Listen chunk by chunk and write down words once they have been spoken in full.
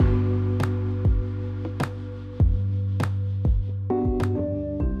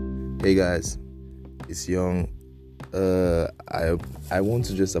Hey guys, it's Young. I want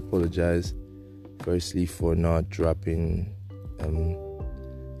to just apologize firstly for not dropping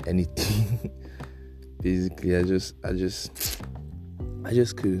anything. Basically, I just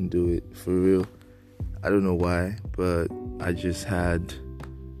couldn't do it for real. I don't know why, but I just had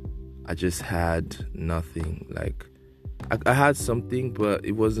nothing. Like I had something, but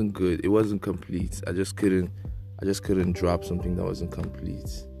it wasn't good. It wasn't complete. I just couldn't drop something that wasn't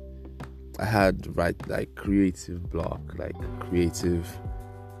complete. I had creative block,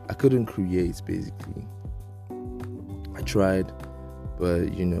 I couldn't create basically. I tried, but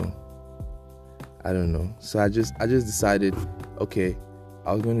I don't know. So I just decided, okay,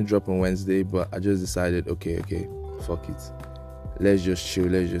 I was going to drop on Wednesday, but I just decided, okay, fuck it. Let's just chill.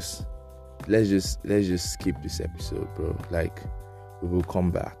 Let's just skip this episode, bro. We will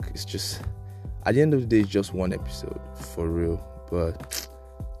come back. It's just, at the end of the day, it's just one episode for real. But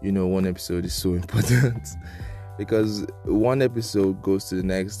one episode is so important because one episode goes to the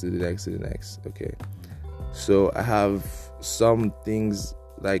next. Okay. So I have some things,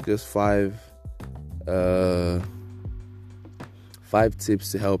 like just five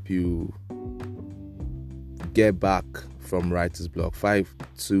tips to help you get back from writer's block. 5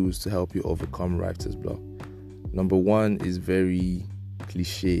 tools to help you overcome writer's block. Number 1 is very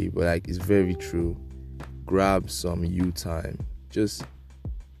cliche, but it's very true. Grab some you time. Just,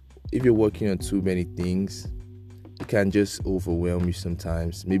 if you're working on too many things, it can just overwhelm you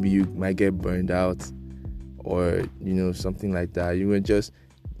sometimes. Maybe you might get burned out or something like that. You will just,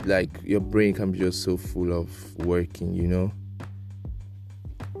 your brain can be just so full of working.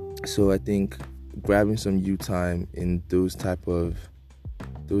 So I think grabbing some you time in those type of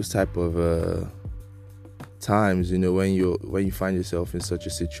times, when you find yourself in such a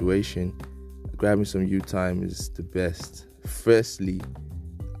situation, grabbing some you time is the best. Firstly,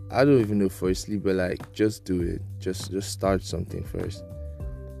 I don't even know firstly, but just do it. Just start something first.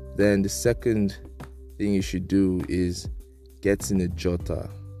 Then the second thing you should do is get in a jotter.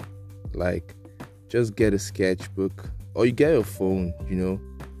 Just get a sketchbook, or you get your phone, your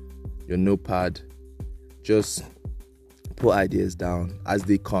notepad. Just put ideas down as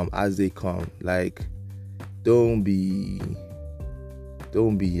they come. Don't be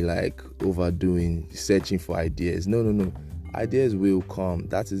overdoing searching for ideas. No. Ideas will come.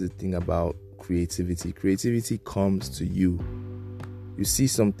 That is the thing about creativity. Creativity comes to you. You see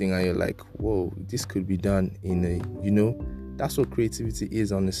something and you're like, whoa, this could be done in a, that's what creativity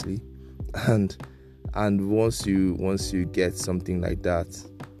is, honestly. And once you get something like that,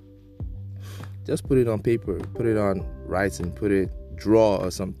 just put it on paper, put it on writing, draw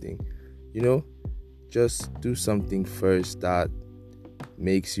or something. Just do something first that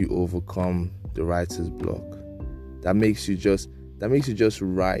makes you overcome the writer's block. That makes you just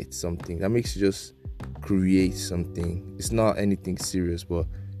write something. That makes you just create something. It's not anything serious, but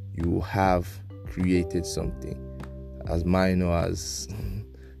you have created something as minor as,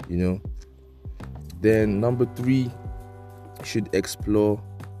 Then number 3, you should explore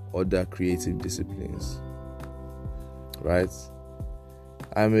other creative disciplines. Right?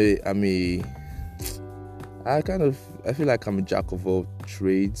 I feel like I'm a jack of all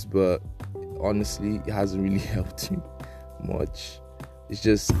trades, but honestly, it hasn't really helped me much. It's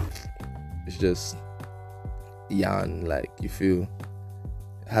just yarn, you feel.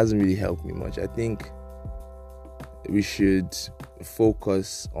 It hasn't really helped me much. I think we should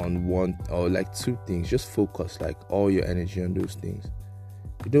focus on one or 2 things. Just focus all your energy on those things.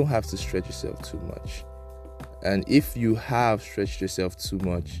 You don't have to stretch yourself too much. And if you have stretched yourself too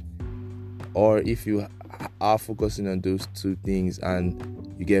much, or if you are focusing on those 2 things and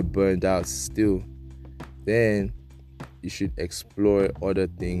you get burned out still, then you should explore other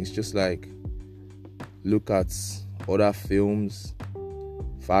things. Just look at other films,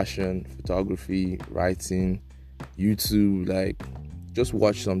 fashion, photography, writing, YouTube. Just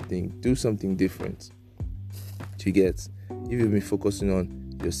watch something, do something different. To get, if you've been focusing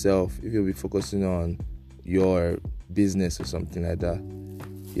on yourself, if you'll be focusing on your business or something like that,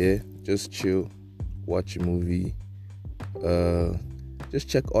 just chill, watch a movie, just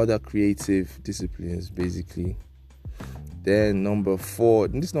check other creative disciplines basically. Then number 4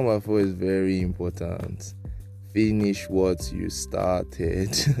 is very important. Finish what you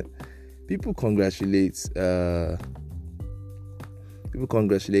started. People congratulate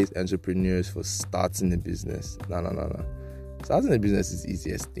entrepreneurs for starting a business. No. Starting a business is the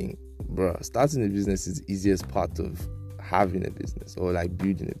easiest thing, bro. Starting a business is the easiest part of having a business or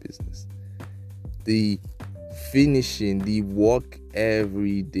building a business. The finishing, the work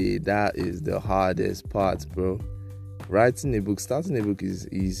every day, that is the hardest part, bro. Writing a book, starting a book is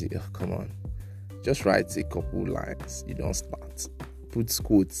easy. Oh, come on. Just write a couple lines. You don't start. Put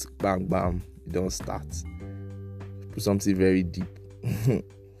quotes, bam, bam. You don't start. Put something very deep.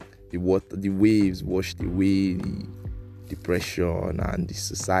 The waves washed away the depression, and the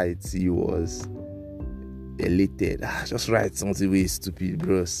society was elated. Just write something very stupid,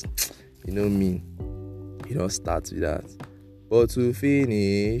 bros. You know me. You don't start with that. But to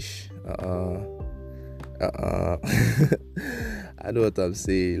finish, I know what I'm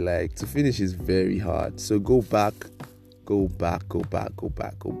saying. Like, to finish is very hard. So go back.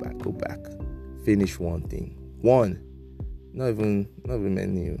 Finish one thing. One. Not even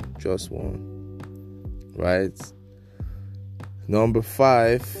many. Just one. Right? Number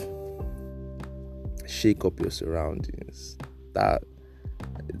 5. Shake up your surroundings.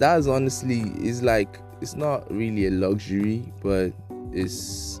 That's honestly is like, it's not really a luxury, but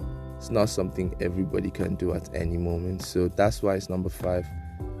it's not something everybody can do at any moment. So that's why it's number 5.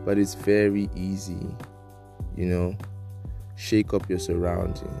 But it's very easy, shake up your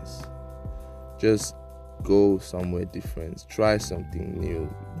surroundings. Just go somewhere different. Try something new.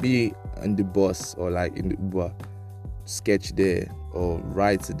 Be on the bus or like in the Uber. Sketch there or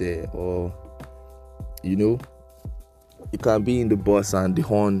write there, or you can be in the bus and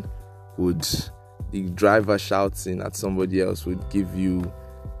the driver shouting at somebody else would give you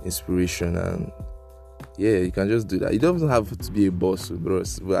inspiration, and yeah, you can just do that. You don't even have to be a boss, bro.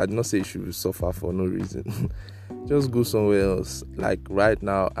 But I did not say you should suffer for no reason. Just go somewhere else. Like right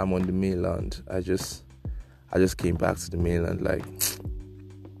now, I'm on the mainland. I just came back to the mainland. Like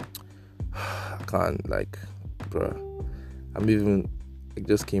I can't, like, bro. I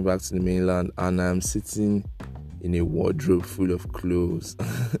just came back to the mainland, and I'm sitting in a wardrobe full of clothes,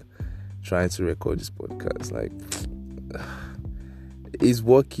 trying to record this podcast. Like, it's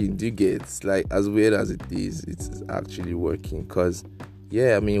working. Do you get? Like, as weird as it is, it's actually working. Cause,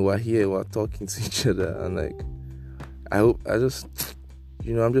 yeah, I mean, we're here, we're talking to each other, and like, I'm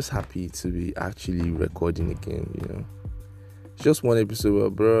just happy to be actually recording again. It's just one episode,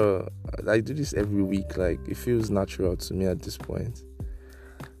 but bro, I do this every week. Like, it feels natural to me at this point.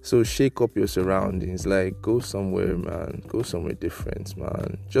 So shake up your surroundings. Like, go somewhere, man. Go somewhere different,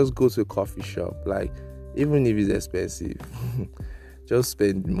 man. Just go to a coffee shop. Like, even if it's expensive, just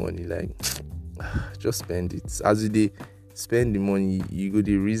spend the money. Like, just spend it. As you spend the money, you go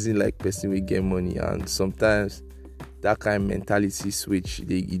the reason like person will get money, and sometimes that kind of mentality switch,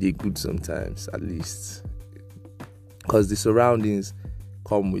 they good sometimes, at least, because the surroundings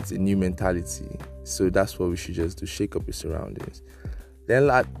come with a new mentality. So that's what we should just do. Shake up your surroundings. Then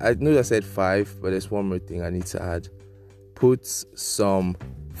I know I said 5, but there's one more thing I need to add. Put some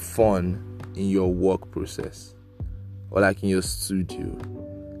fun in your work process, or like in your studio.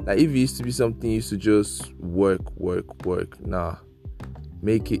 Like, if it used to be something you used to just work, nah,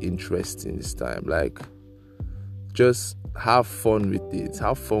 make it interesting this time. Like, just have fun with it.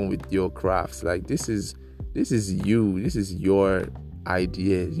 Have fun with your crafts. Like, this is you. This is your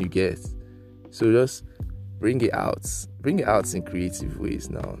idea. You get. So just bring it out in creative ways.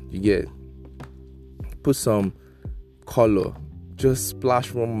 Now you get. Put some color. Just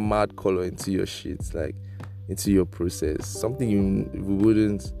splash one mad color into your shit, like into your process. Something you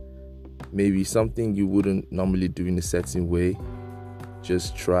wouldn't normally do in a certain way.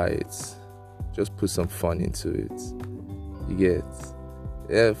 Just try it. Just put some fun into it. You get.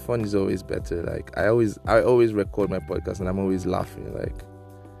 Yeah, fun is always better. Like, I always record my podcast and I'm always laughing. Like,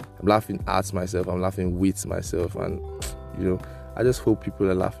 I'm laughing at myself, I'm laughing with myself, and I just hope people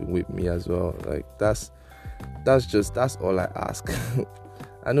are laughing with me as well. Like, that's all I ask.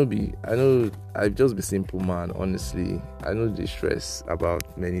 I know I've just be simple, man, honestly. I know they stress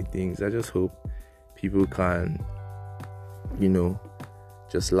about many things. I just hope people can,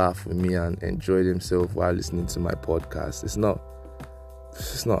 just laugh with me and enjoy themselves while listening to my podcast. It's not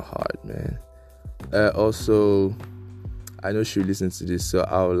hard, man. Also, I know she'll listen to this, so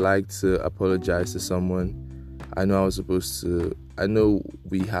I would like to apologize to someone. I know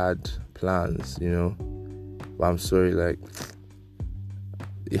we had plans, but I'm sorry. Like,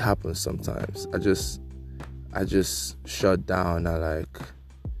 it happens sometimes. I just shut down and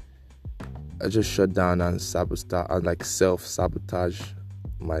sabotage and like self-sabotage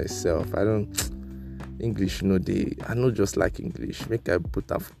myself. I don't English, I know just like English. Make I put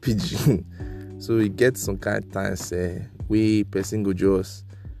that for pidgin. So we get some kind of time say I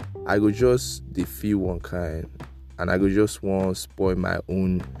go just they feel one kind, and I go just want to spoil my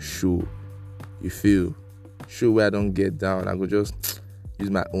own show. You feel? Show where I don't get down, I go just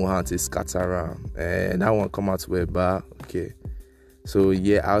use my own hand to scatter around. And that one come out where bar. Okay. So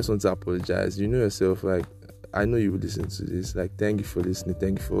yeah, I also want to apologize. You know yourself, like, I know you will listen to this. Like, thank you for listening.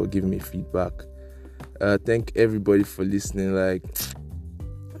 Thank you for giving me feedback. Thank everybody for listening. Like,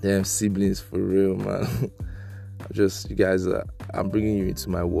 damn siblings, for real, man. You guys I'm bringing you into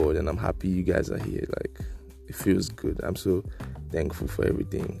my world, and I'm happy you guys are here. Like, it feels good. I'm so thankful for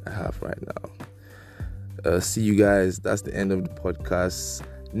everything I have right now. See you guys. That's the end of the podcast.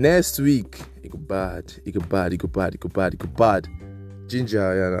 Next week, it go bad.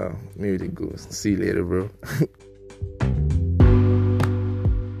 Ginger, maybe they go. See you later, bro.